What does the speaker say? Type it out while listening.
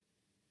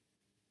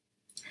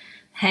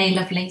Hey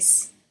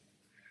lovelies,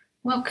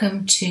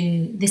 welcome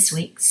to this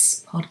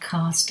week's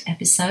podcast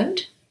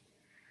episode.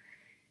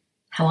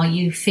 How are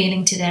you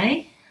feeling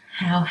today?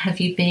 How have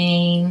you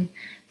been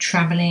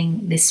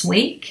travelling this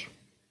week?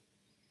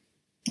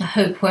 I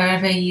hope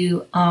wherever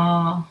you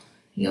are,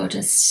 you're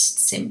just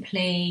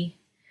simply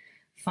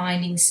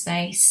finding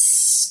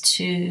space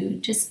to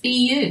just be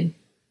you,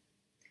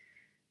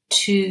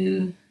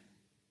 to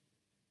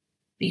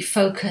be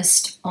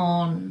focused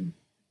on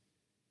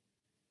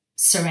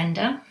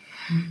surrender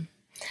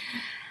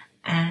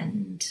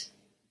and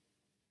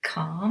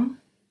calm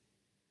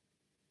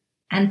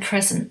and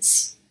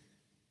presence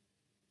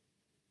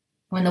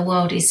when the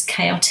world is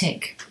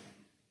chaotic.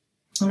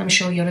 And I'm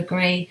sure you'll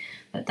agree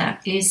that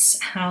that is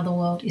how the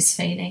world is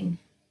feeling.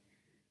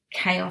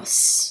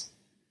 Chaos.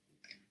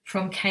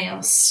 From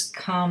chaos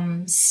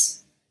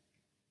comes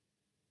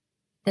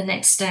the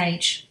next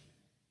stage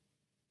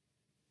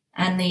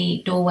and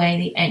the doorway,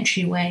 the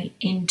entryway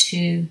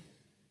into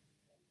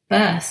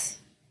birth.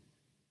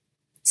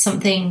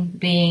 Something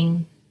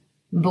being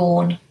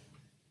born,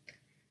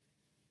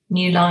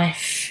 new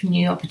life,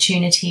 new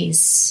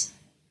opportunities,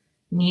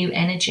 new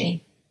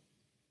energy.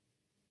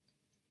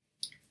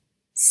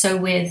 So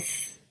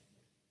with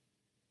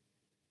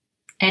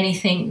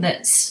anything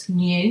that's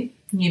new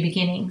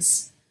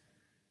beginnings,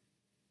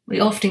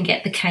 we often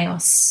get the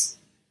chaos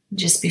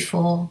just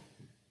before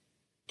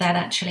that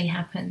actually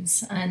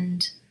happens.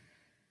 And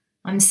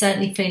I'm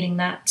certainly feeling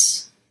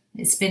that.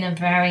 It's been a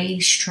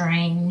very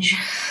strange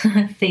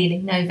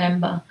feeling,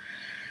 November.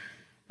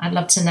 I'd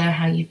love to know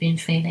how you've been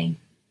feeling.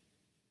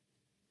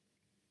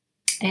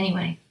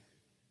 Anyway,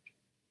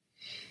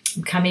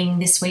 I'm coming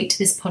this week to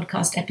this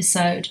podcast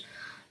episode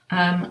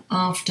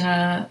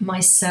after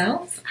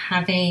myself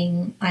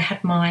I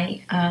had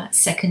my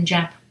second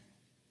jab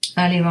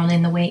earlier on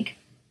in the week.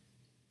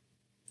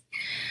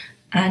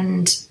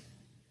 And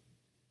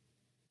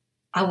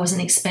I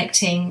wasn't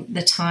expecting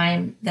the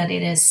time that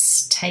it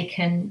has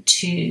taken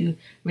to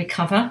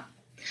recover,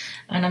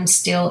 and I'm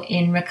still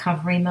in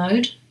recovery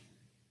mode.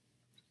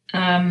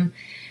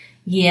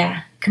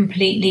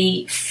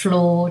 Completely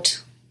floored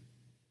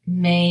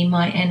me,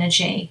 my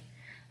energy.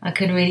 I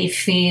could really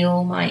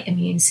feel my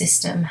immune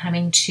system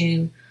having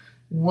to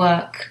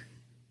work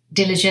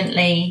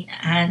diligently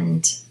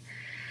and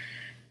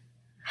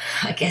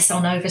I guess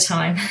on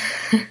overtime.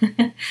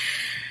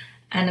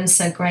 And I'm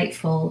so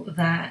grateful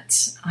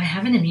that I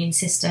have an immune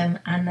system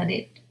and that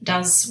it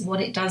does what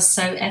it does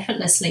so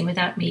effortlessly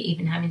without me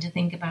even having to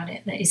think about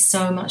it. There is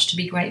so much to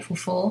be grateful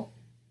for.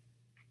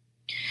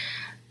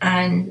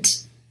 And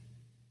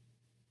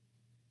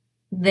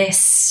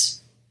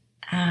this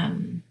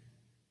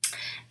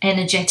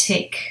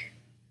energetic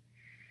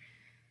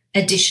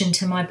addition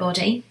to my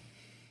body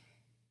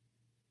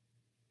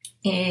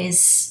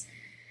is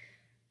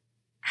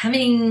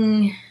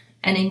having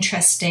an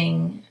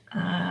interesting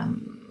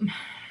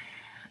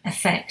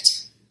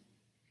effect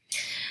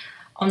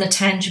on the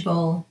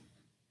tangible.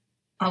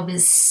 I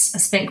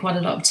spent quite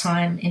a lot of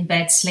time in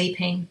bed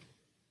sleeping,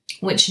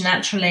 which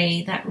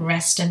naturally that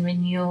rest and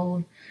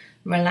renewal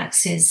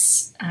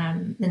relaxes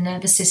the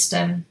nervous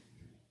system,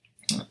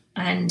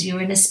 and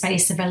you're in a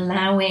space of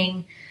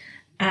allowing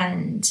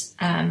and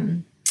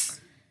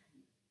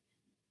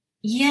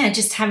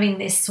just having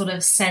this sort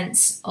of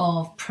sense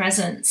of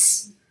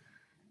presence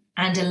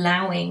and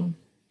allowing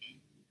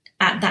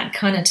at that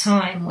kind of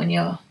time when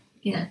you're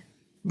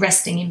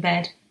resting in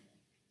bed.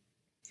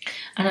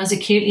 And I was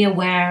acutely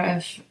aware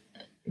of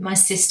my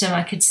system.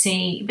 I could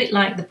see a bit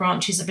like the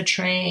branches of a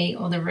tree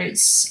or the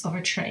roots of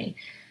a tree.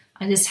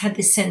 I just had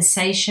this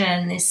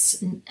sensation,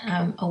 this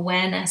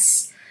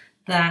awareness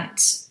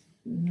that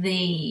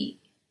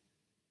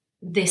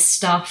this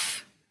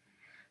stuff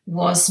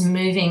was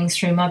moving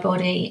through my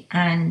body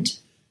and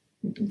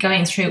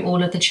going through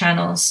all of the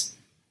channels.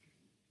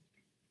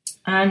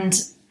 And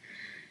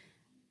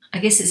I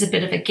guess it's a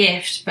bit of a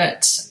gift,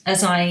 but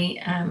as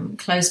I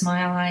close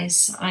my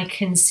eyes, I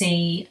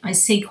see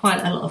quite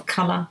a lot of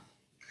colour.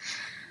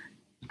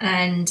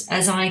 And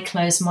as I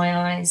close my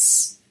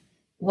eyes,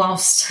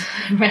 whilst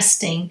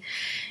resting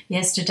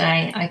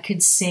yesterday, I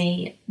could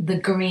see the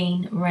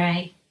green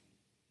ray.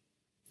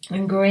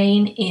 And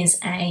green is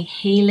a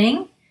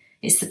healing.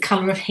 It's the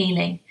colour of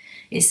healing.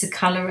 It's the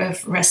colour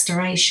of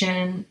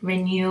restoration,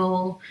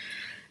 renewal,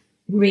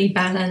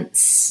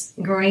 rebalance.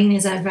 Green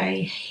is a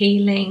very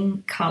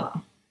healing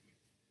colour.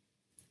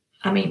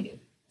 I mean,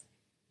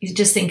 you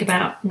just think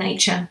about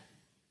nature.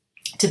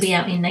 To be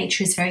out in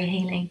nature is very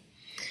healing.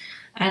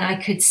 And I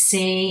could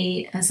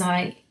see as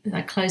I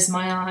closed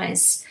my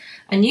eyes,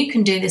 and you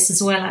can do this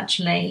as well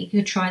actually,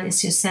 you could try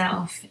this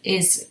yourself,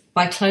 is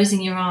by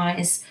closing your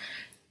eyes,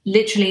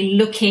 literally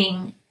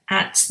looking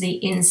at the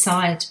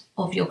inside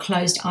of your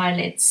closed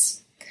eyelids.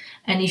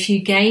 And if you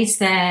gaze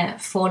there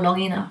for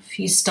long enough,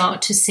 you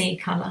start to see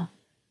colour.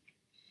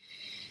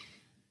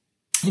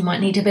 You might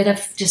need a bit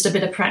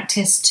of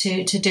practice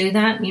to do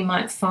that. You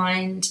might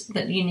find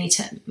that you need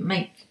to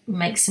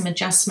make some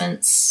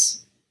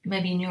adjustments,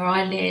 maybe in your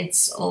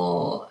eyelids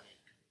or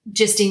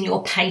just in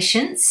your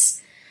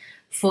patience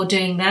for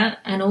doing that.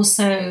 And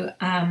also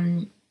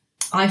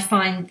I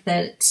find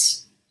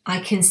that I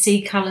can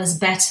see colours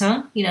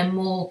better,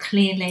 more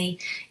clearly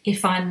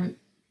if I'm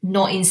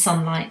not in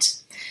sunlight.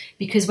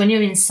 Because when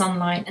you're in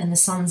sunlight and the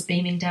sun's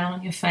beaming down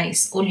on your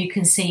face, all you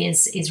can see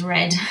is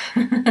red,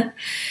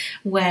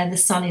 where the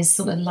sun is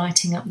sort of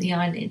lighting up the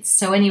eyelids.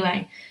 So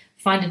anyway,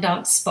 find a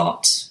dark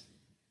spot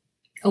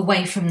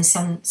away from the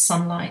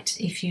sunlight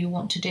if you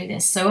want to do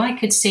this. So I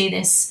could see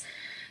this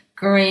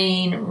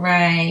green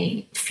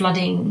ray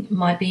flooding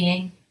my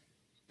being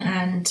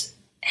and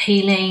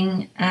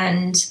healing.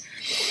 And,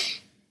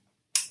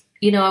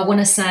 I want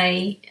to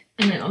say,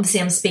 and obviously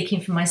I'm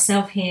speaking for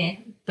myself here,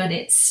 but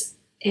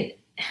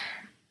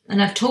and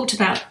I've talked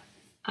about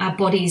our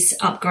bodies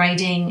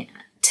upgrading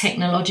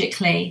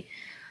technologically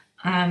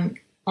on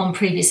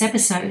previous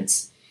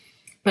episodes,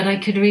 but I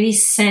could really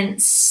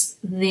sense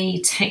the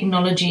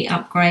technology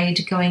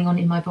upgrade going on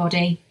in my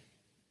body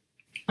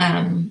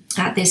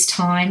at this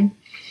time.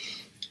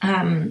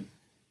 I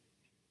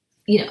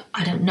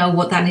don't know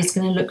what that is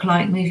going to look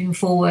like moving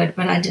forward,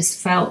 but I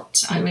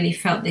really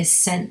felt this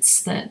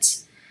sense that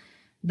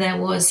there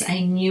was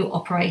a new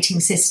operating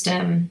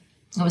system.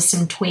 There was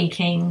some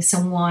tweaking,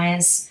 some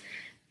wires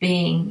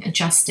being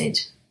adjusted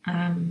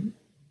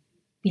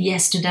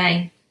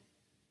yesterday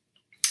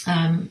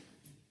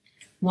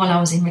while I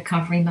was in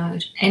recovery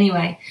mode.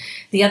 Anyway,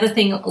 the other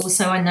thing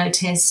also I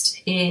noticed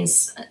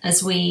is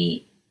as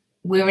we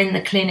were in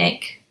the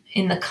clinic,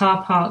 in the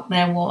car park,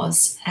 there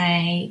was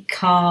a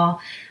car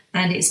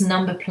and its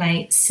number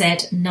plate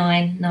said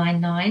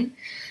 999.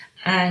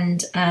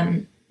 And,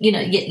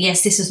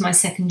 yes, this was my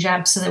second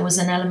jab, so there was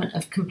an element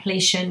of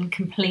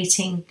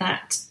completing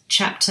that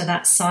chapter,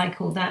 that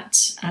cycle,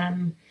 that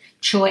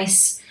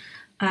choice.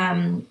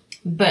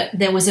 But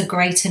there was a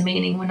greater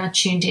meaning when I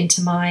tuned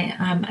into my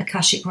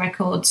Akashic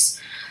records.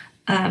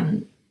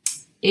 They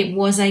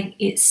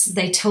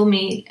told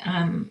me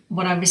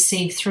what I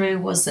received through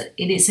was that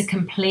it is a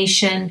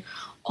completion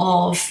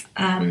of,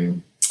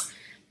 I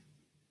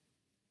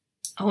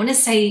want to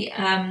say,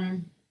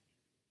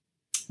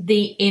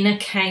 the inner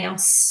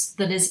chaos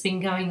that has been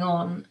going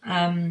on.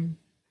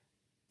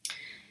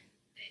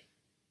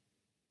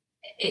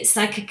 It's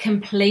like a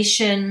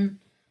completion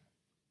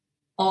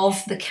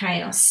of the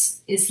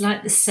chaos. It's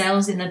like the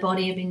cells in the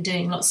body have been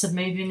doing lots of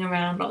moving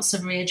around, lots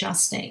of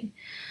readjusting.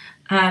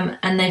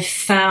 And they've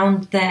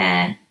found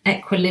their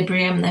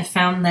equilibrium, they've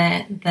found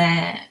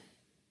their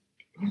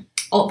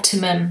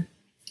optimum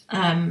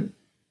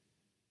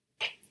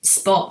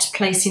spot,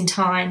 place in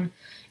time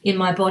in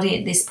my body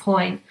at this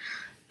point,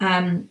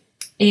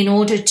 in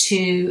order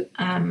to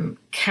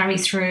carry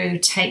through,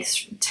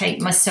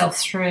 take myself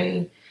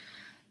through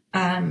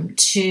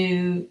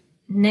to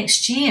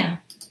next year.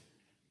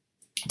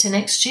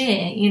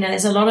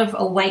 There's a lot of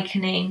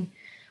awakening.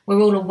 We're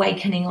all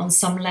awakening on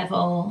some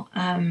level,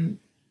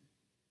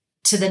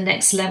 to the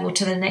next level,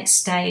 to the next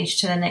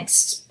stage, to the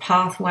next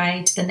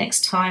pathway, to the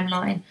next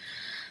timeline.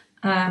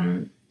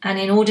 And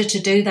in order to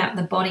do that,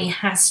 the body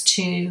has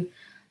to,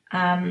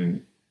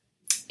 in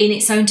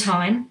its own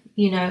time,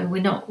 we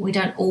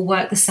don't all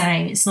work the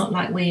same. It's not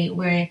like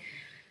we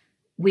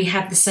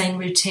have the same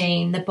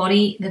routine. The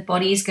body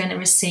is going to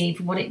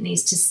receive what it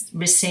needs to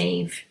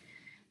receive,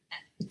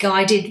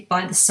 guided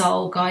by the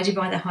soul, guided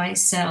by the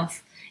highest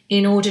self,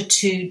 in order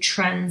to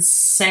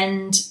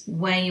transcend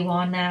where you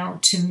are now,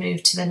 to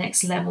move to the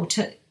next level,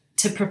 to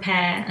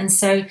prepare. And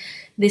so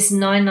this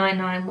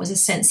 999 was a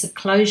sense of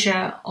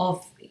closure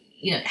of,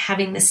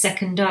 having the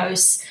second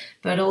dose,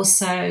 but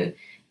also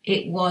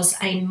it was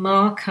a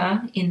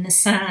marker in the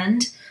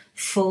sand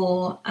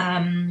for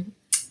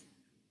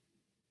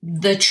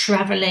the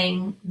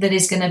traveling that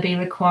is going to be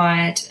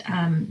required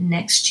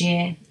next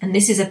year. And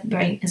this is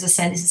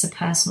this is a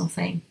personal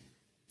thing.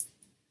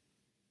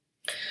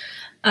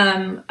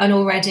 And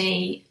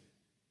already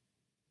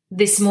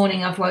this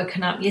morning I've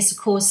woken up. Yes, of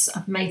course,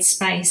 I've made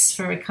space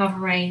for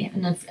recovery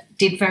and I've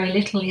did very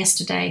little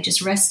yesterday,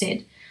 just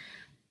rested.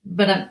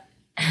 But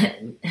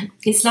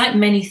it's like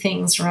many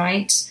things,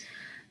 right?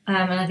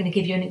 And I'm going to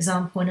give you an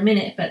example in a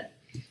minute. But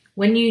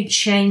when you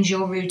change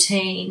your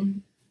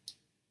routine,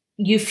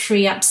 you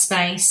free up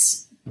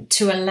space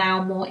to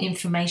allow more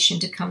information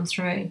to come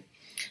through.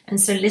 And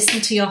so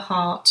listen to your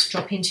heart,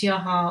 drop into your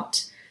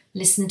heart,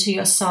 listen to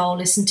your soul,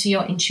 listen to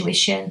your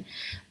intuition,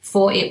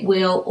 for it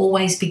will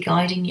always be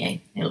guiding you.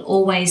 It'll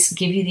always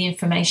give you the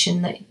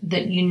information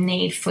that you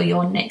need for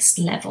your next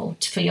level,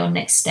 for your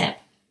next step.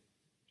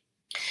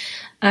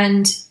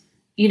 And,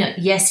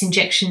 yes,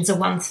 injections are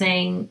one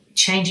thing,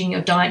 changing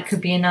your diet could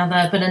be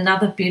another, but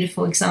another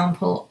beautiful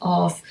example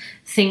of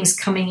things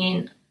coming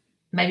in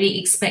maybe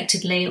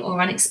expectedly or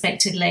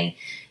unexpectedly,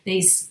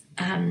 these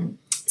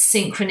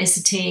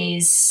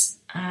synchronicities,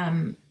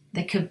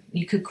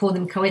 you could call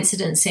them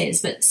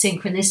coincidences, but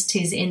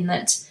synchronicities in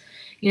that,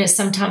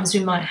 sometimes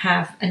we might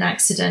have an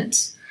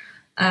accident,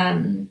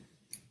 that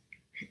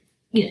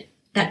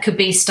could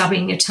be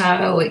stubbing your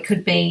toe, or it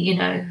could be,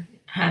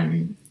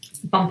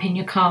 bumping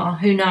your car,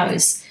 who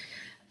knows?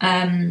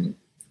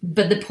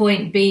 But the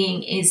point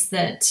being is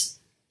that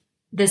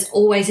there's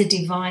always a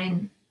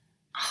divine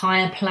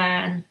higher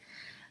plan.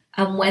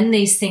 And when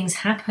these things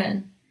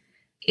happen,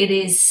 it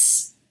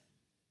is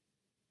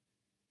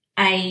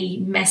a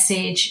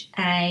message,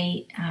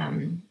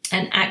 an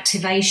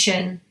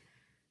activation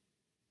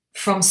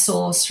from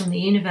source, from the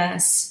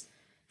universe,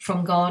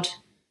 from God,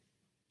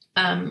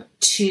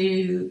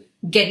 to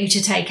get you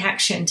to take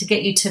action, to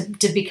get you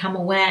to become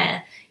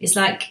aware. It's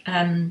like,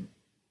 I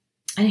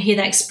hear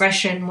that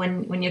expression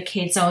when your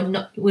kids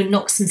will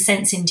knock some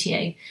sense into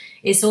you.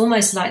 It's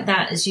almost like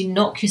that, as you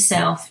knock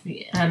yourself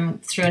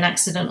through an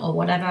accident or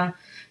whatever,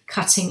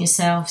 cutting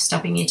yourself,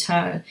 stubbing your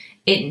toe,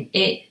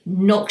 it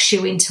knocks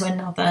you into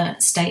another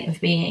state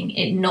of being.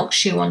 It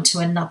knocks you onto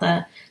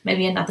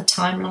maybe another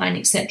timeline,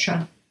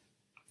 etc.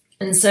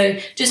 And so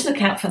just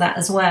look out for that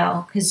as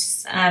well,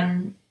 because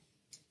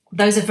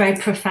those are very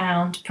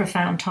profound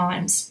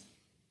times.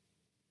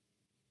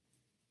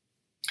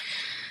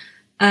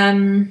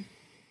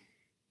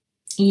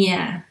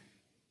 Yeah.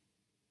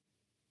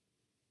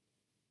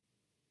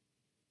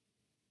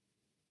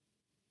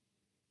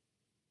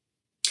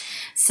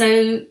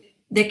 So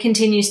there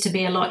continues to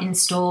be a lot in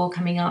store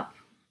coming up.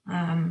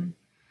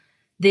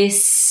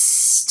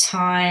 This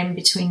time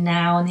between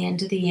now and the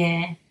end of the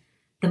year,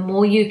 the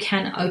more you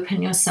can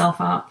open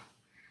yourself up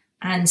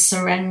and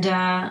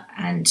surrender,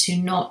 and to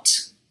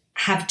not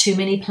have too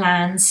many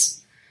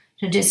plans,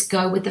 to just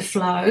go with the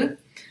flow,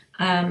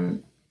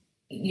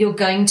 you're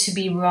going to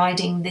be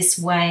riding this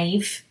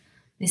wave,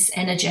 this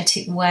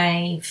energetic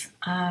wave.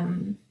 You're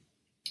going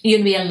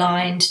to be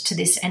aligned to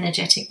this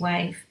energetic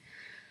wave.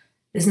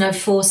 There's no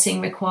forcing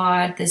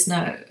required.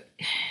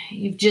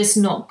 You've just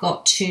not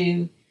got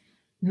to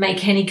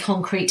make any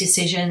concrete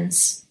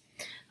decisions.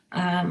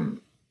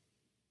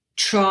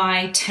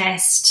 Try,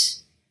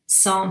 test,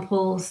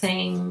 sample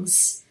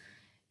things.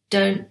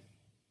 Don't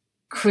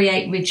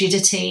create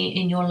rigidity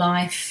in your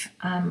life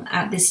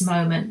at this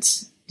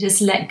moment. Just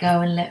let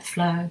go and let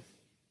flow.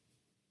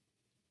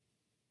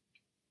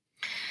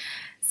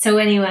 So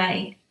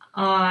anyway,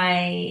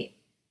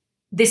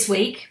 this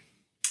week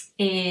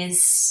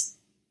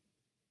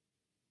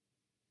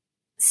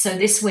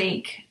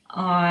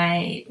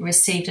I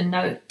received a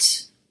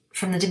note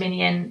from the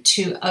Dominion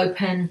to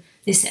open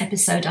this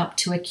episode up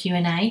to a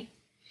Q&A.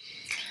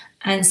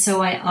 And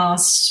so I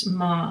asked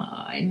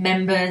my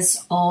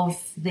members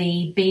of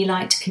the Be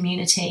Light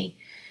community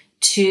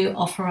to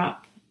offer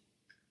up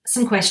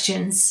some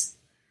questions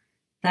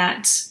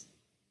that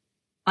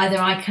either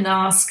I can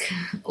ask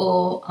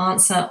or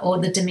answer, or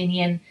the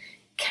Dominion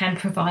can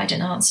provide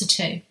an answer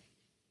to.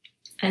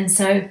 And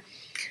so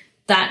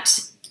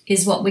that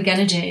is what we're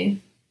going to do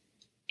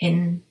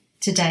in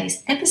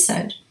today's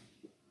episode.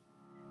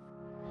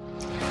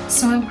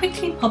 So I'm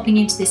quickly popping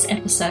into this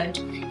episode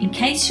in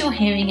case you're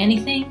hearing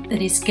anything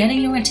that is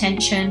getting your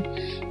attention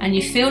and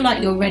you feel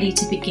like you're ready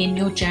to begin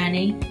your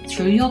journey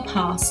through your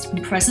past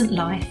and present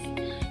life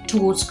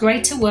towards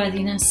greater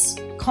worthiness,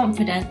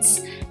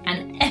 confidence,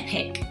 and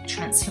epic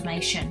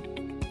transformation.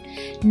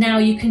 Now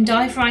you can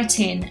dive right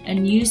in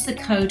and use the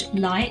code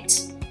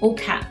LIGHT, all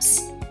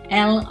caps,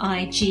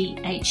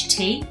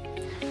 LIGHT,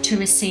 to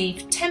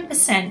receive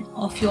 10%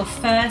 off your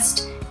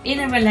first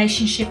Inner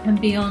Relationship and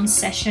Beyond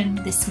session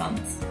this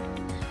month.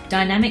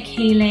 Dynamic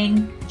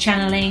healing,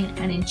 channeling,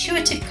 and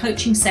intuitive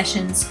coaching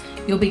sessions,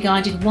 you'll be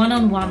guided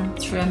one-on-one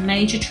through a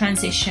major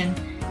transition,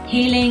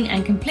 healing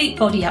and complete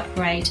body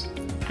upgrade,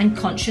 and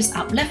conscious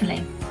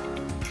up-leveling,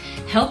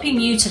 helping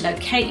you to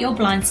locate your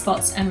blind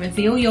spots and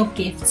reveal your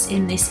gifts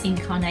in this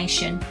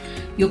incarnation.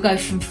 You'll go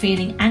from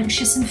feeling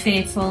anxious and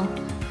fearful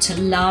to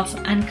love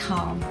and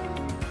calm.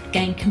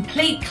 Gain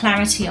complete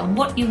clarity on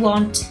what you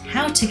want,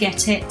 how to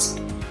get it,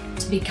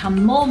 to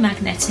become more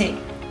magnetic,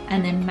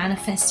 and then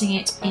manifesting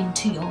it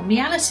into your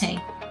reality.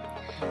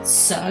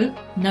 So,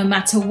 no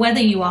matter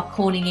whether you are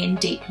calling in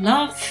deep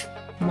love,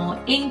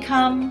 more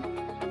income,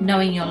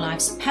 knowing your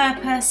life's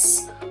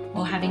purpose,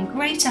 or having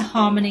greater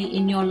harmony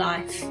in your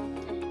life,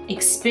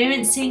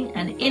 experiencing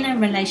an Inner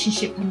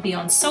Relationship and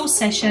Beyond soul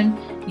session,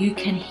 you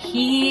can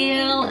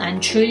heal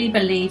and truly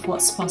believe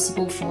what's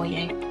possible for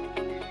you.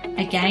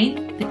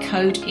 Again, the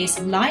code is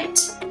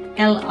LIGHT,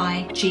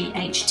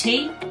 LIGHT,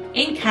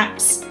 in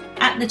caps,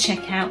 at the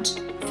checkout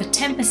for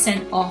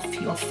 10%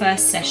 off your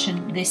first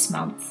session this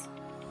month.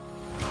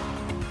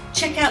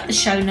 Check out the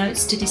show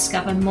notes to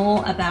discover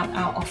more about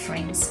our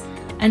offerings.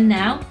 And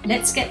now,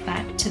 let's get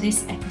back to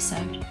this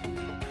episode.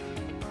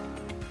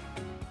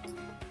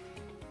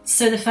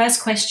 So the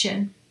first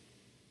question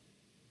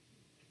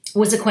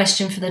was a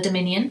question for the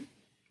Dominion.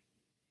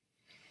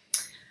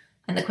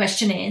 And the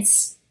question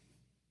is,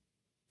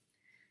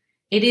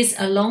 it is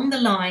along the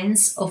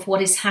lines of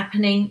what is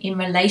happening in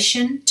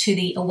relation to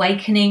the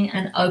awakening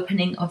and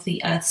opening of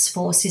the Earth's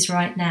forces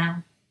right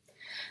now.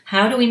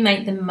 How do we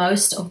make the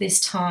most of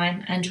this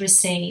time and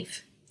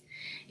receive?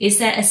 Is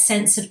there a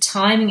sense of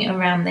timing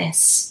around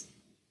this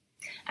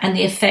and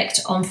the effect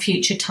on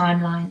future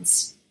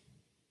timelines?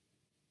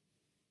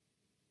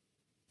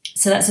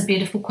 So that's a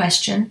beautiful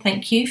question.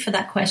 Thank you for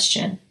that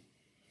question.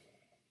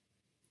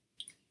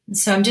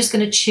 So I'm just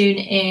going to tune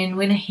in.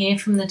 We're going to hear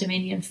from the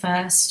Dominion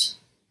first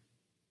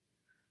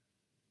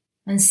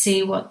and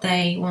see what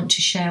they want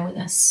to share with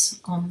us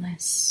on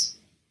this.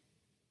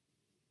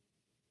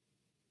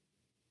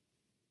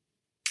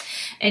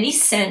 Any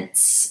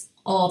sense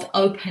of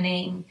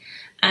opening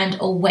and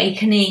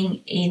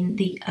awakening in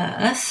the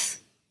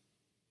earth?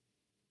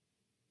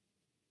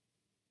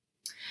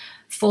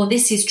 For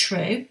this is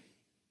true.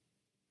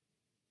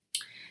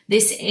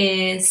 This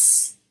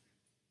is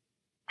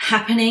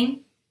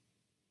happening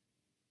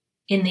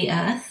in the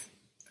earth,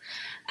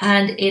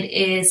 and it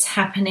is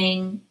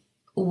happening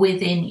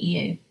within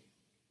you.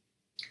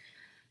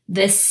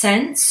 This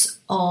sense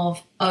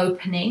of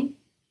opening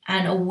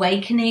and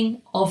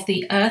awakening of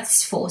the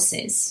earth's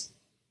forces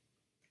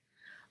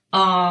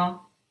are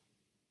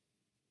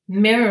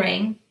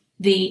mirroring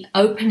the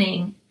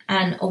opening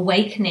and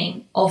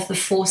awakening of the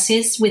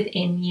forces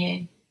within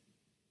you.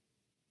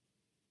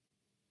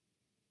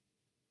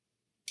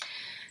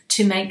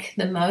 To make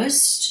the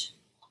most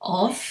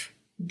of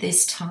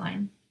this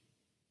time,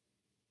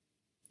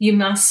 you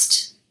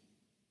must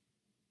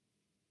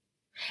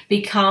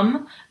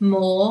become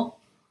more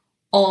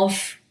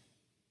of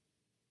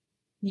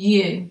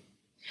you.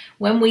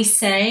 When we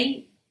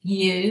say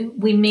you,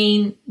 we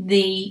mean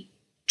the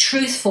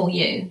truthful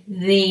you,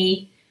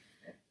 the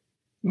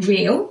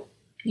real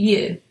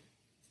you.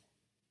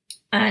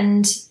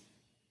 And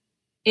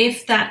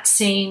if that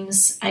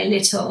seems a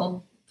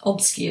little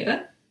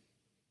obscure,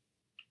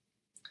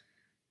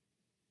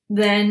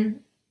 then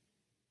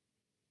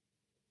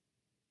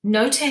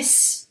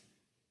notice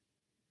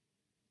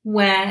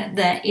where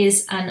there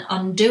is an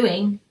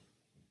undoing,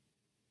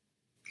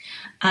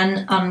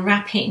 an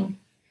unwrapping,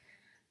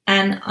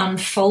 an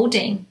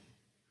unfolding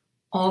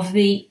of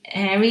the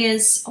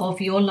areas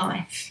of your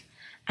life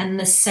and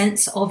the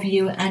sense of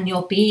you and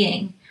your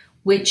being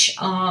which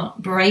are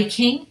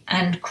breaking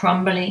and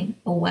crumbling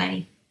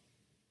away.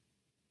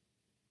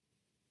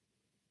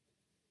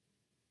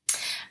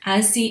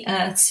 As the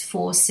earth's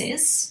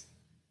forces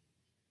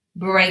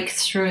break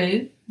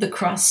through the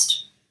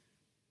crust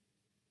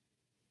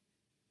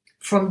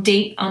from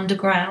deep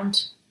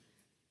underground,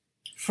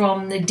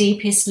 from the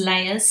deepest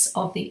layers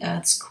of the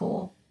earth's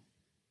core.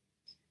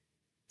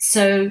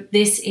 So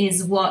this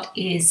is what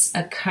is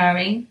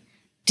occurring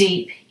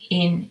deep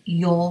in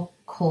your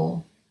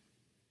core.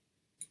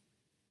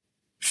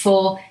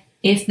 For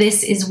if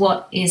this is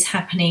what is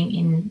happening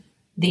in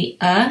the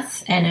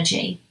earth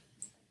energy,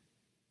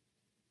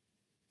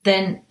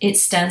 then it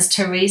stands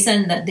to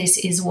reason that this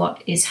is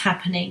what is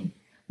happening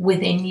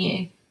within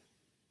you.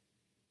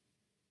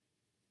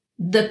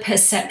 The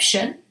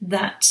perception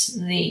that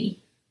the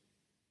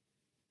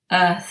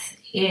earth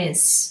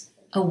is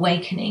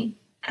awakening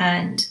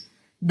and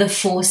the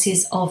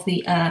forces of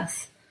the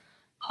earth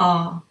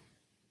are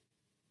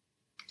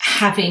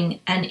having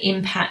an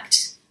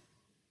impact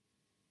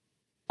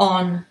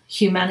on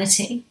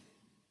humanity,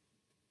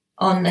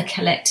 on the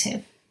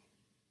collective.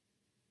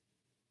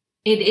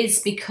 It is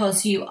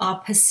because you are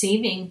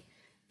perceiving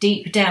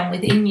deep down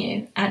within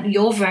you, at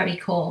your very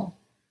core,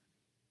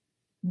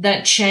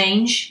 that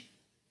change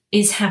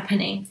is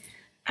happening,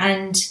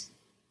 and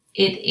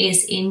it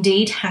is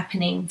indeed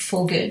happening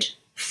for good,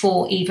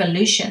 for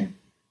evolution,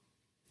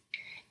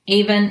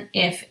 even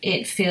if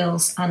it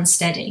feels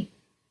unsteady,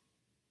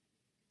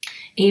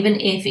 even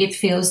if it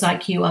feels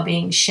like you are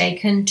being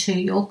shaken to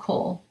your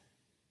core.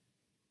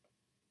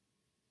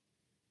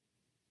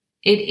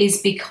 It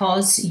is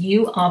because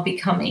you are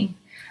becoming,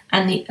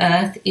 and the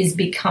earth is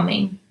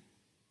becoming,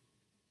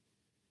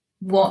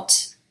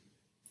 what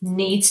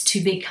needs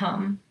to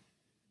become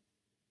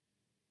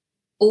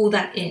all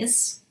that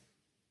is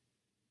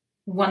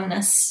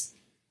oneness,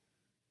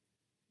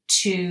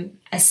 to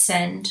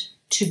ascend,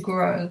 to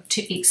grow,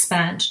 to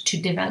expand, to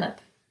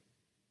develop.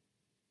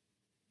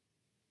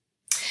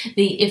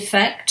 The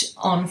effect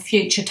on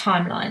future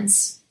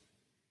timelines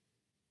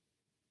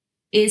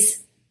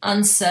is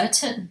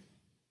uncertain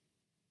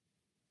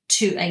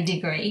to a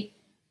degree,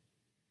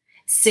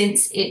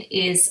 since it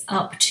is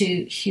up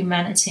to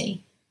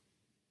humanity,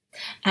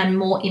 and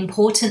more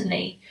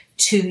importantly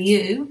to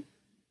you,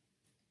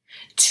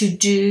 to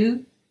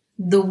do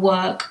the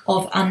work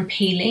of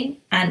unpeeling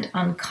and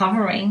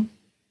uncovering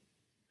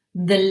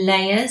the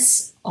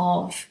layers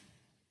of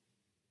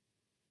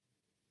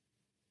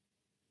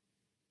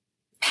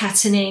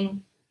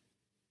patterning,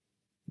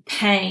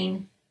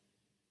 pain,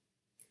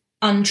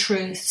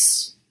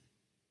 untruths,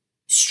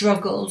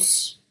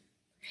 struggles,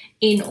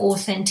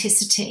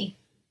 inauthenticity,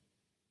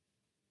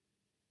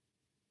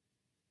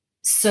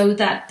 so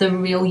that the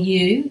real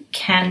you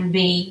can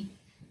be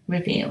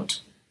revealed.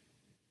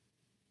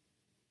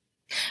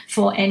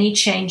 For any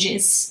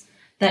changes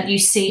that you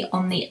see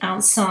on the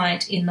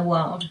outside in the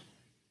world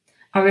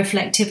are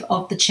reflective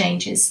of the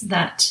changes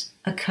that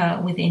occur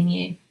within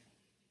you.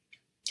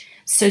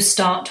 So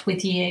start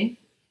with you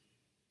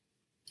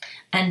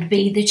and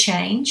be the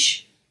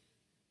change,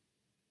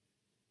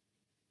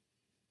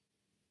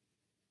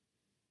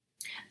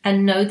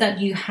 and know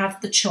that you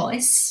have the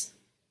choice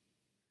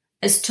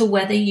as to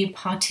whether you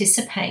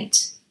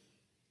participate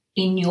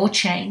in your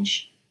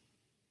change,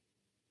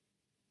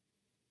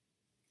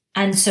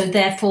 and so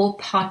therefore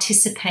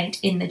participate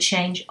in the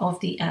change of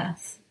the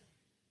earth.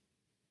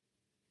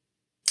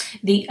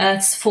 The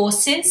earth's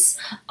forces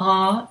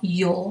are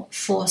your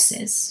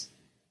forces.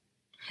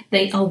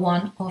 They are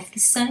one of the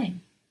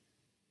same.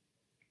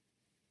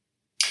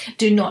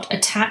 Do not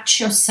attach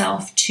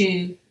yourself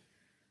to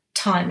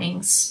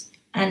timings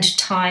and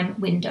time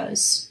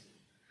windows.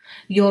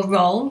 Your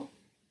role,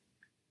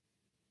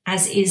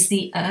 as is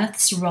the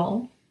earth's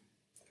role,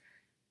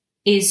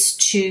 is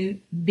to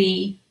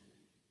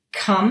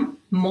become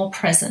more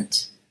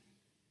present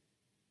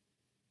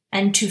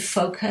and to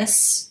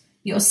focus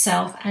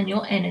yourself and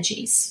your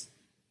energies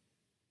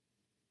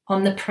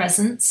on the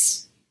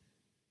presence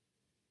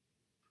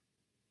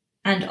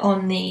and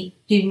on the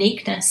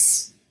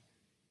uniqueness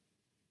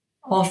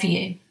of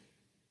you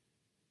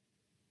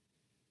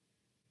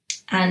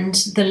and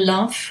the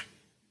love,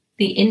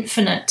 the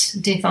infinite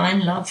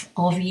divine love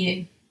of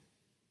you.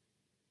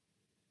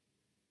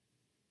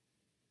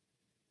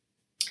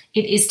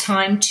 It is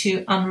time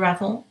to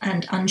unravel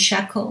and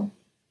unshackle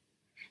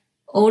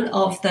all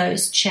of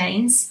those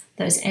chains,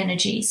 those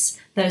energies,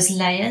 those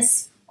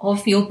layers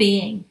of your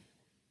being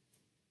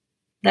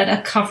that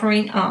are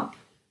covering up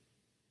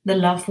the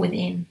love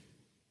within.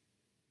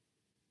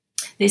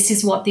 This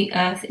is what the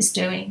earth is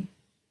doing,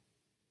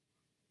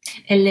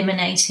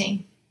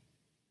 eliminating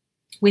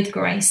with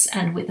grace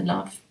and with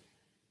love.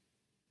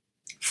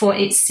 For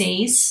it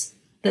sees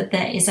that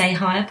there is a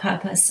higher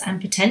purpose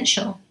and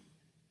potential,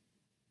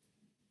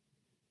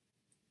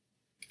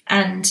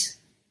 and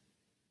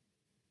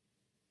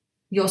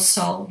your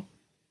soul,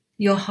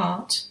 your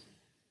heart,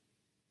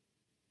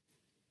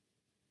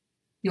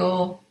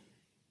 your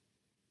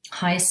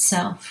highest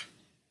self,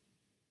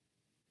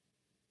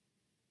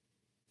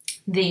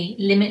 the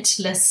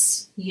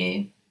limitless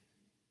you,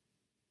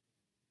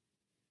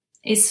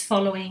 is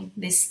following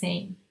this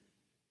theme.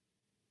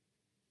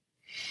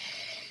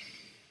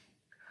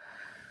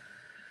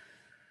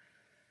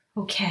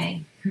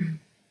 Okay.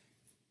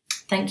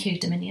 Thank you,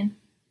 Dominion.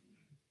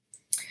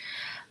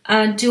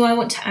 Do I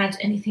want to add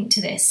anything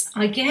to this?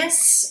 I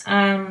guess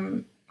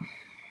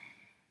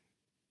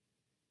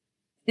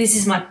this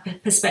is my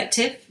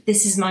perspective.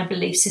 This is my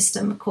belief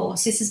system, of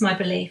course. This is my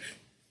belief.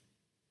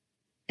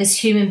 As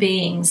human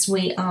beings,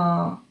 we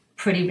are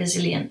pretty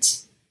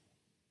resilient.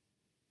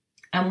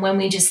 And when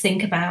we just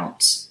think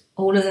about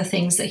all of the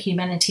things that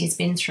humanity has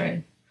been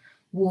through,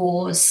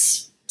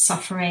 wars,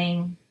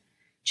 suffering,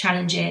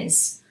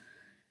 challenges,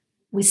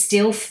 we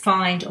still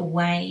find a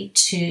way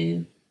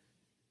to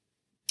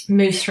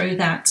move through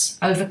that,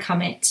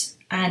 overcome it,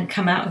 and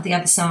come out of the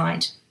other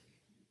side.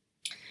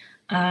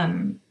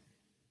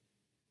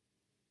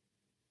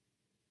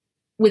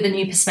 With a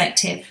new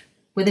perspective,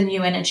 with a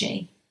new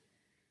energy.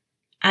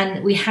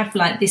 And we have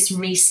like this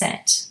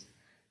reset.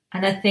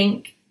 And I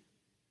think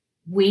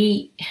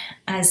we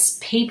as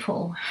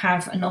people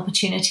have an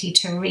opportunity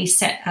to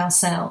reset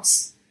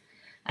ourselves.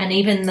 And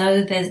even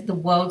though there's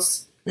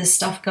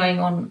stuff going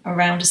on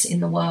around us in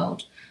the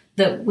world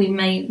that we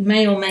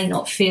may or may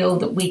not feel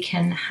that we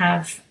can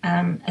have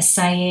a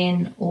say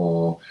in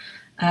or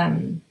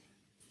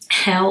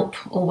help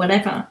or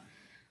whatever,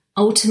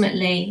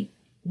 ultimately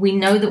we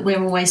know that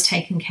we're always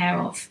taken care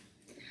of,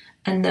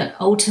 and that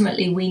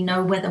ultimately we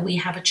know whether we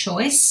have a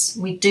choice.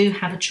 We do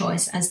have a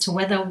choice as to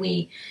whether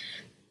we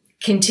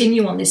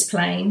continue on this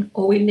plane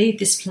or we leave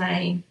this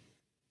plane,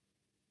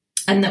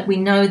 and that we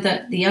know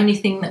that the only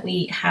thing that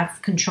we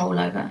have control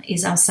over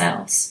is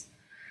ourselves.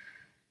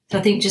 So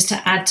I think just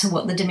to add to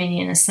what the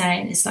Dominion is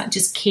saying, it's like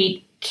just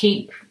keep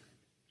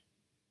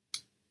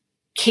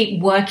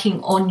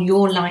working on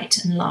your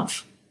light and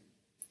love.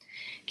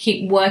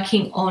 Keep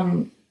working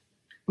on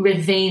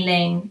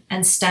revealing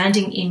and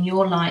standing in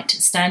your light,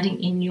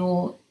 standing in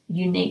your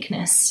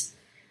uniqueness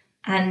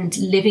and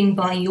living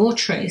by your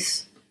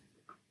truth,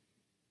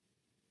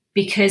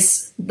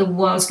 because the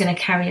world's going to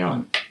carry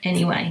on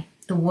anyway.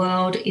 The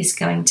world is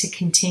going to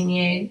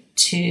continue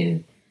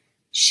to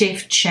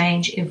shift,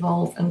 change,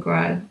 evolve and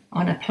grow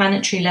on a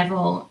planetary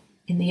level,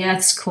 in the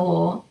Earth's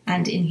core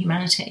and in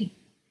humanity.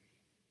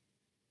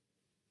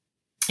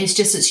 It's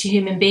just as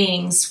human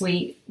beings,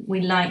 we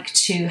like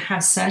to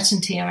have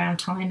certainty around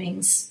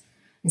timings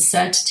and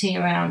certainty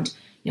around,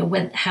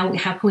 how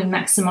can we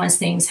maximize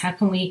things? How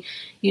can we,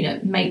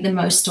 make the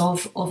most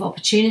of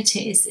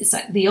opportunities? It's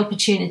like the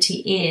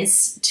opportunity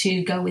is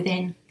to go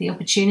within. The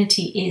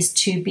opportunity is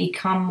to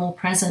become more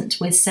present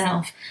with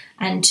self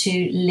and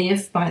to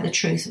live by the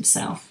truth of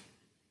self.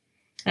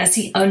 That's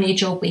the only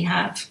job we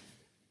have,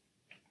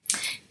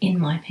 in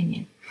my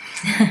opinion.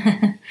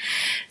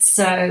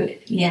 So,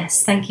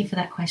 yes, thank you for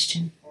that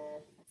question.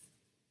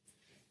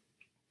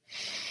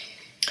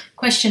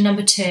 Question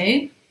number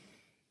 2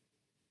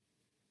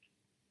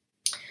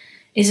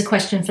 is a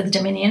question for the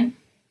Dominion.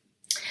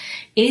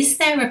 Is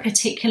there a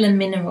particular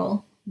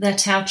mineral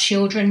that our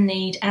children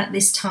need at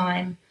this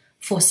time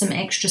for some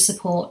extra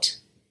support?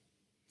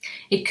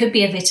 It could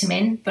be a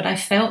vitamin, but I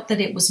felt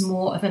that it was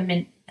more of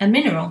a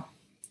mineral.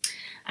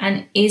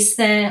 And is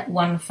there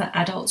one for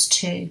adults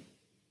too?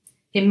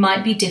 It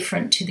might be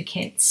different to the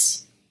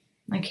kids.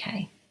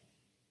 Okay.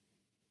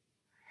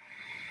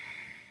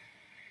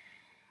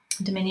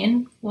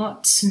 Dominion,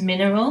 what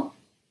mineral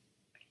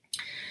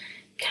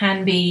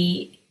can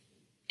be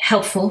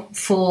helpful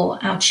for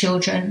our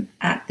children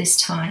at this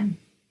time?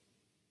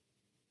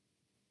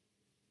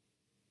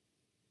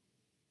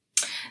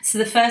 So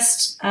the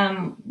first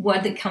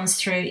word that comes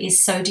through is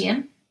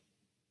sodium.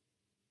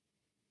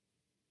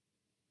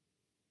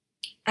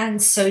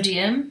 And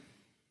sodium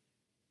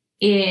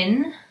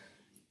in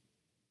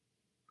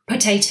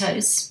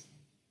potatoes,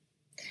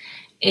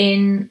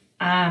 in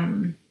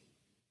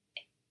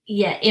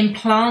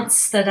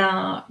plants that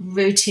are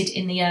rooted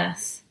in the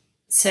earth.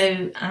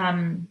 So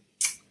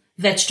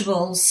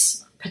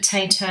vegetables,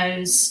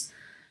 potatoes,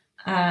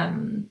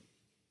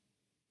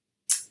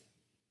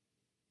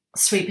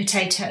 sweet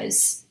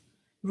potatoes,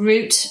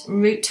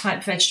 root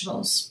type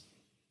vegetables.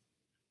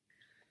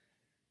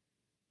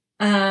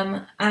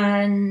 And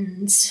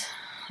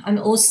I'm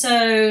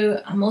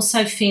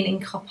also feeling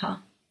copper.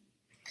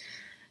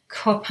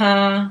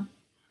 Copper.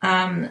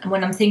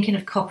 When I'm thinking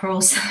of copper,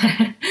 also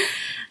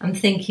I'm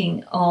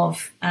thinking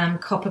of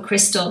copper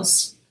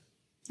crystals.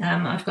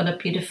 I've got a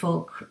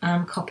beautiful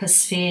copper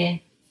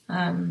sphere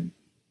in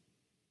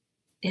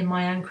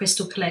my own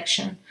crystal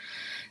collection.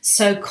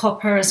 So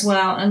copper as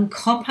well, and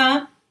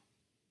copper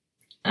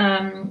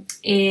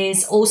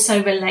is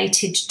also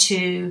related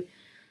to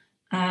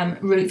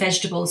root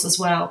vegetables as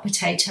well,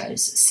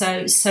 potatoes.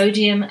 So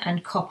sodium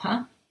and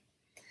copper.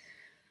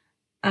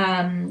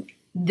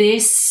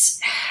 This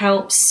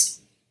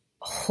helps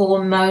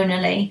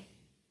hormonally.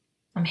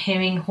 I'm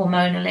hearing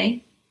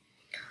hormonally.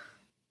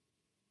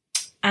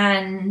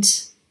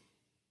 And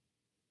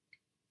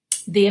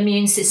the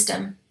immune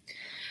system.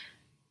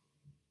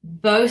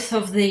 Both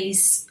of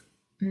these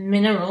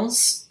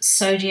minerals,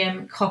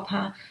 sodium,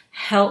 copper,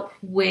 help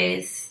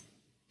with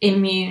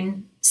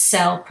immune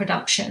cell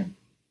production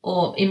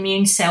or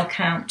immune cell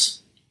count.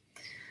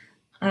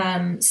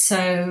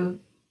 So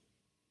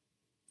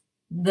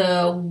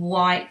the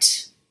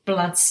white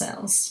blood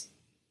cells.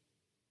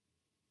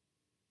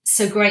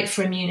 So great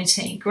for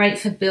immunity, great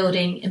for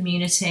building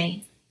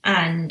immunity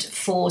and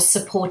for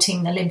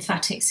supporting the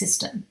lymphatic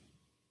system.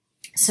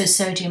 So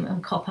sodium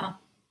and copper.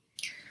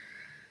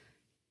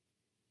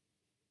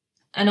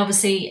 And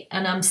obviously,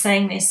 and I'm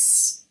saying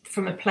this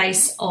from a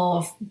place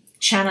of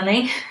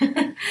channeling,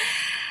 I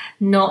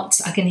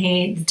can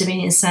hear the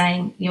Dominion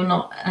saying, you're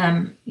not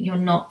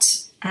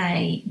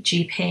a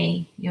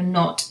GP, you're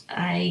not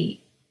a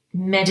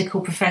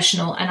medical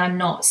professional, and I'm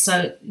not.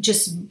 So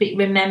just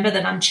remember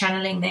that I'm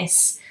channeling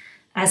this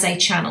as a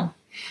channel,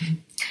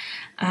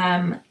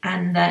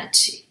 and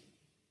that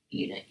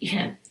you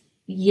know,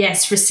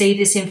 yes, receive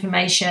this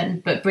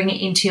information, but bring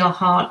it into your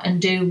heart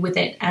and do with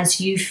it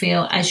as you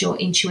feel, as your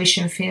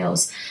intuition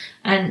feels,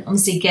 and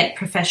obviously get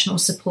professional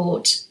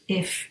support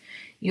if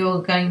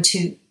you're going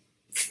to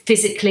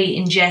physically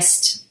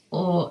ingest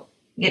or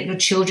get your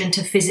children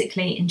to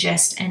physically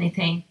ingest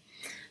anything.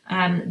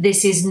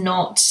 This is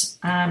not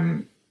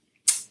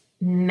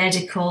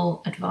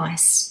medical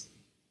advice.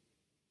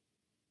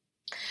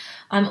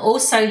 I'm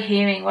also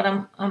hearing what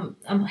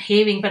I'm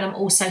hearing, but I'm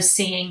also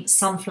seeing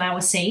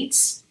sunflower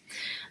seeds.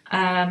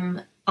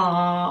 I'm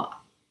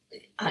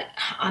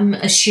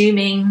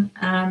assuming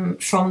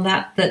from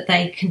that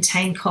they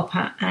contain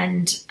copper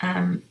and,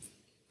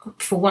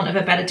 for want of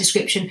a better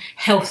description,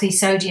 healthy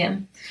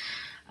sodium.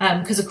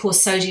 Because of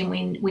course sodium,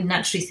 we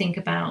naturally think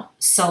about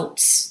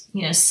salts,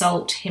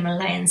 salt,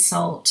 Himalayan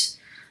salt.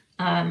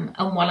 And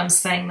while I'm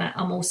saying that,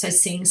 I'm also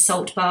seeing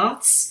salt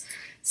baths.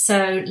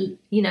 So,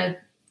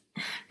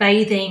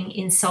 bathing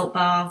in salt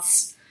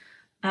baths,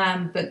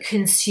 but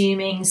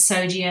consuming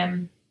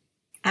sodium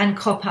and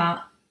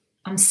copper,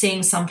 I'm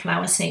seeing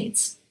sunflower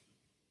seeds.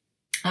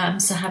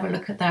 So have a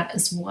look at that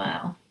as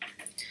well.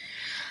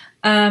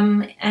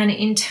 And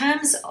in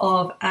terms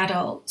of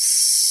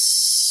adults,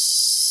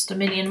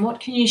 Dominion, what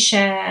can you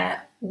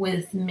share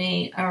with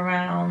me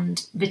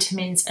around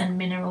vitamins and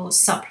mineral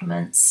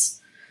supplements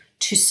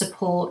to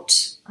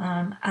support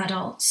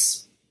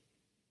adults?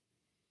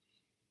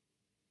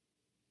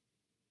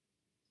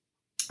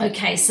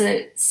 Okay,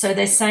 so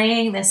they're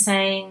saying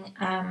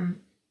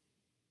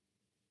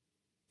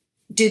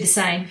do the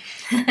same.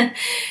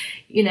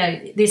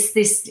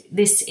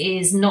 This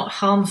is not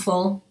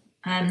harmful.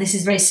 This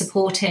is very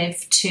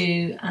supportive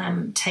to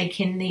take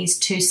in these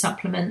two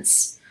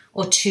supplements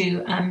or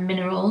two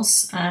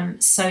minerals,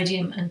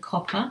 sodium and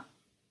copper.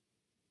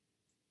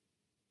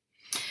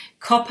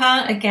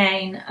 Copper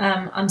again.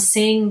 I'm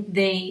seeing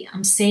the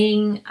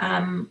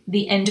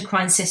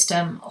endocrine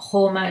system,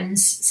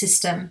 hormones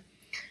system.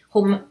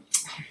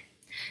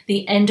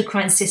 The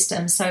endocrine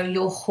system, so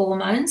your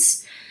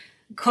hormones.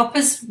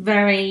 Copper's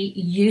very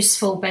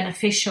useful,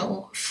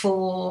 beneficial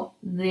for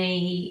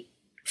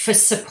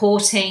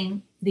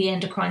supporting the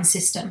endocrine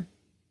system.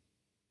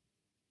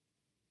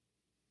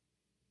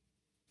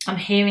 I'm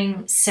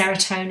hearing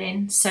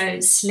serotonin, so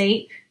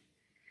sleep,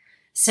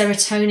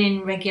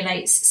 Serotonin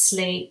regulates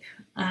sleep.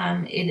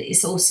 It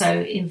is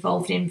also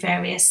involved in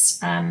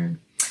various other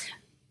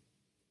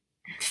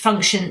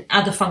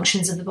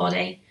functions of the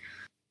body.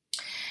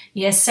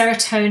 Yes,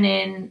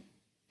 serotonin,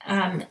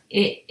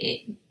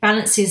 it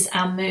balances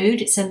our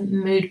mood. It's a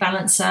mood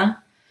balancer,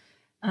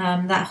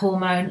 that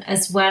hormone,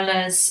 as well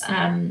as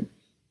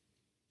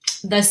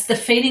there's the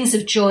feelings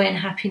of joy and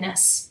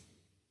happiness.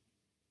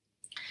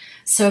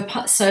 So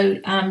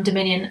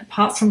Dominion,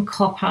 apart from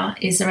copper,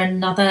 is there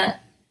another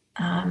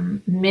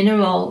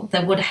mineral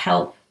that would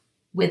help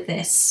with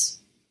this?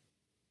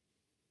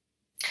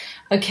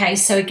 Okay,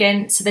 so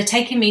they're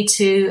taking me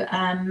to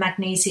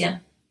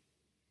magnesium.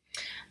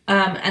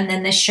 And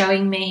then they're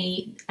showing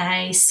me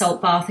a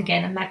salt bath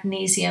again, a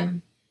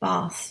magnesium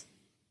bath.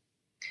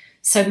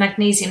 So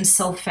magnesium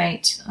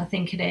sulfate, I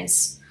think it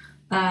is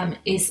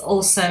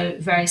also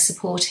very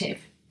supportive.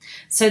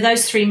 So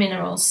those three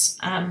minerals,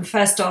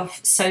 first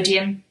off,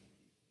 sodium,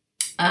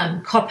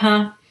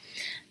 copper,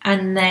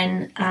 and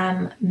then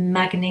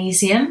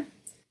magnesium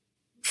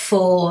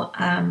for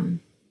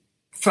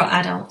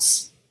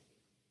adults.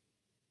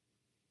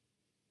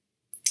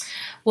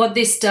 What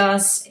this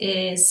does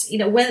is,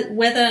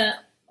 whether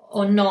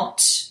or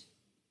not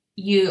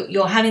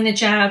you're having the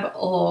jab,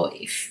 or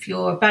if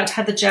you're about to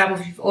have the jab, or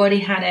if you've already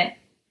had it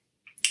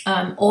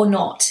or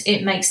not,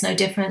 it makes no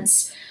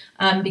difference,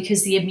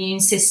 because the immune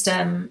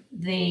system,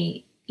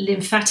 the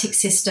lymphatic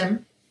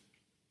system,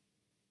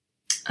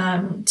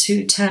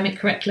 to term it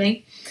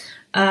correctly,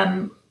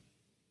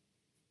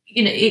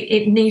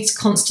 it needs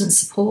constant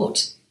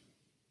support.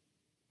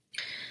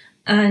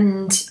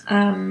 And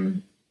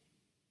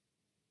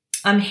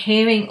I'm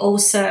hearing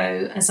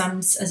also, as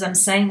I'm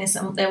saying this,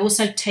 they're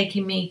also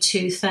taking me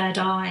to third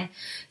eye.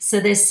 So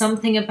there's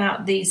something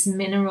about these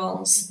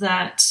minerals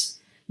that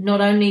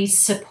not only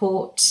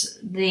support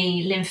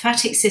the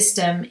lymphatic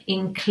system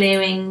in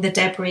clearing the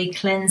debris,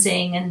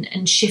 cleansing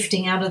and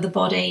shifting out of the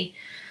body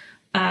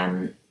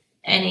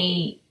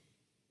any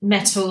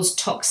metals,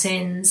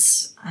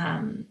 toxins,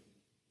 and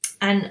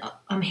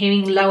I'm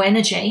hearing low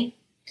energy.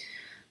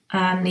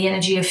 The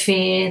energy of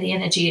fear, the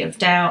energy of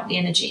doubt, the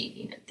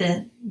energy,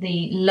 the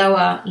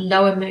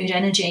lower mood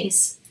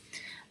energies,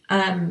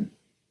 and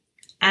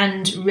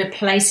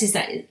replaces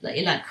that.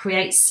 It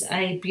creates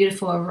a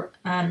beautiful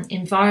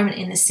environment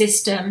in the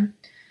system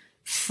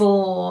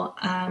for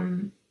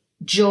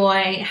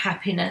joy,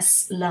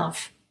 happiness,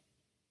 love.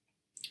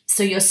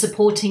 So you're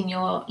supporting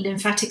your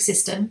lymphatic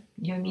system,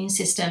 your immune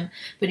system,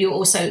 but you're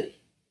also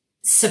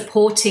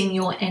supporting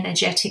your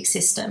energetic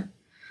system.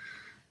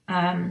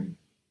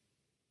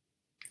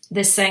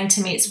 They're saying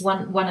to me it's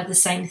one of the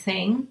same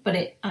thing, but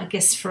I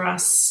guess for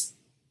us,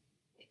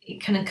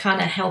 it kind of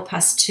helps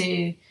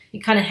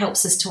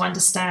us to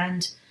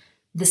understand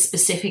the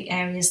specific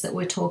areas that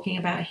we're talking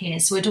about here.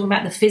 So we're talking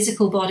about the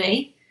physical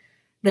body,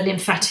 the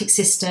lymphatic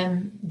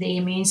system, the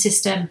immune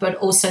system, but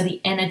also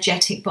the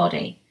energetic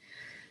body,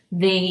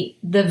 the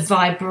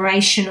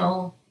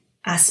vibrational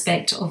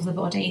aspect of the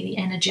body, the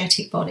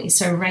energetic body.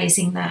 So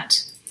raising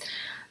that.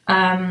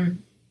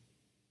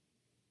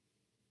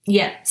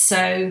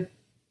 So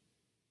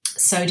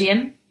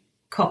sodium,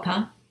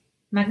 copper,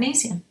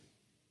 magnesium.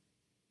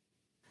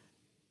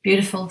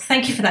 Beautiful.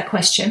 Thank you for that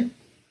question.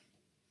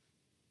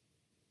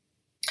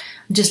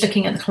 I'm just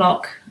looking at the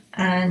clock,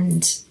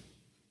 and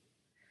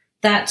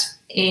that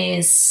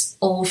is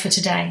all for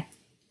today.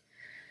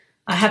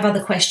 I have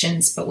other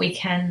questions, but we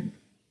can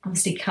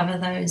obviously cover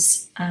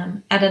those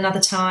at another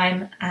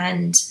time,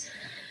 and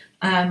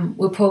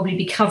we'll probably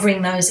be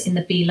covering those in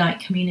the Be Light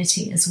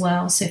community as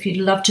well. So if you'd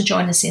love to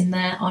join us in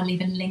there, I'll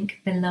leave a link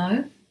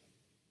below.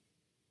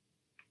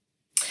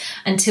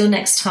 Until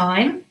next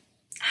time,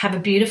 have a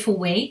beautiful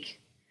week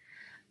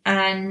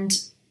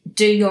and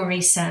do your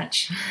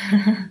research.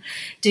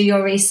 Do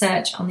your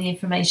research on the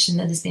information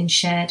that has been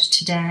shared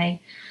today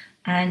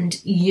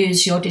and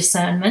use your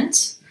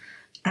discernment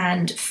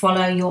and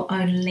follow your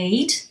own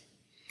lead.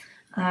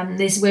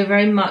 We're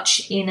very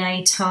much in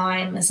a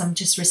time, as I'm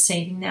just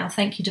receiving now.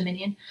 Thank you,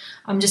 Dominion.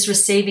 I'm just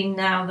receiving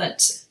now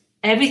that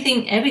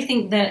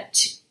everything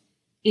that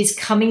is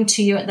coming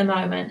to you at the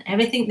moment,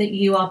 everything that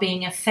you are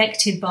being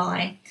affected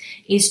by,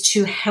 is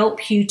to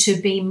help you to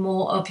be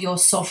more of your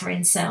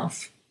sovereign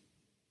self,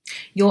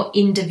 your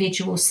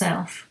individual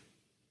self,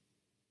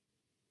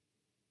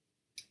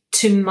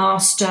 to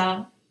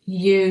master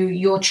you,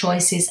 your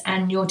choices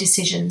and your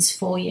decisions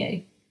for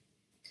you,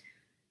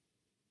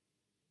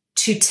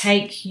 to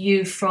take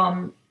you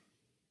from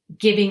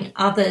giving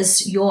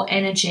others your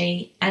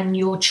energy and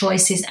your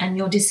choices and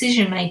your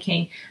decision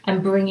making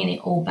and bringing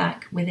it all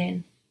back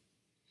within.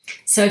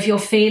 So if you're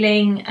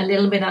feeling a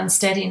little bit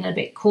unsteady and a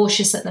bit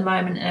cautious at the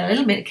moment and a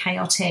little bit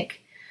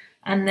chaotic,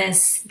 and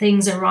there's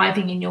things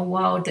arriving in your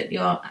world that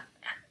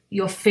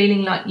you're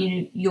feeling like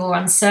you're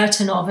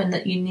uncertain of and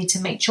that you need to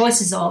make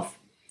choices of,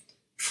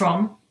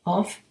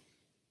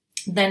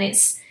 then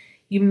it's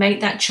you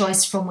make that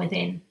choice from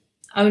within.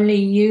 Only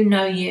you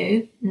know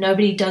you.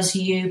 Nobody does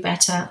you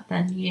better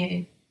than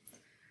you.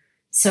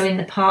 So in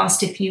the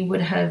past, if you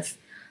would have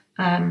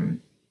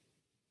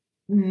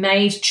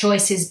made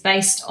choices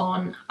based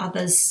on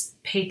others,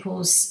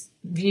 people's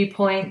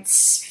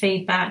viewpoints,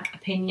 feedback,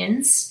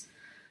 opinions,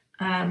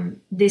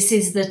 this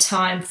is the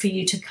time for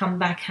you to come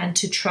back and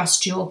to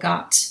trust your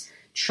gut,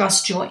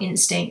 trust your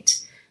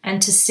instinct,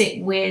 and to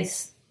sit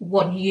with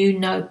what you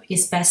know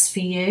is best for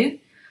you.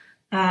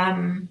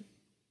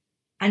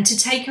 And to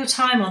take your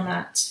time on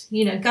that.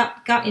 You know,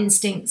 gut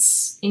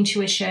instincts,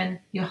 intuition,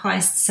 your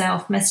highest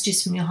self,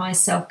 messages from your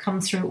highest self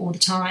come through all the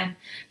time.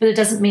 But it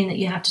doesn't mean that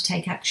you have to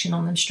take action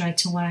on them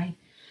straight away.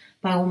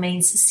 By all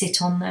means,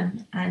 sit on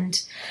them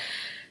and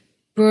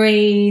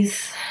breathe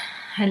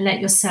and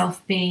let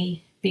yourself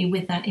be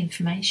with that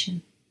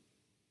information.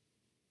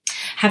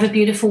 Have a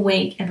beautiful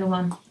week,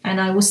 everyone,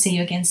 and I will see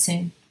you again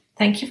soon.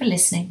 Thank you for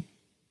listening.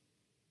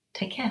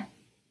 Take care.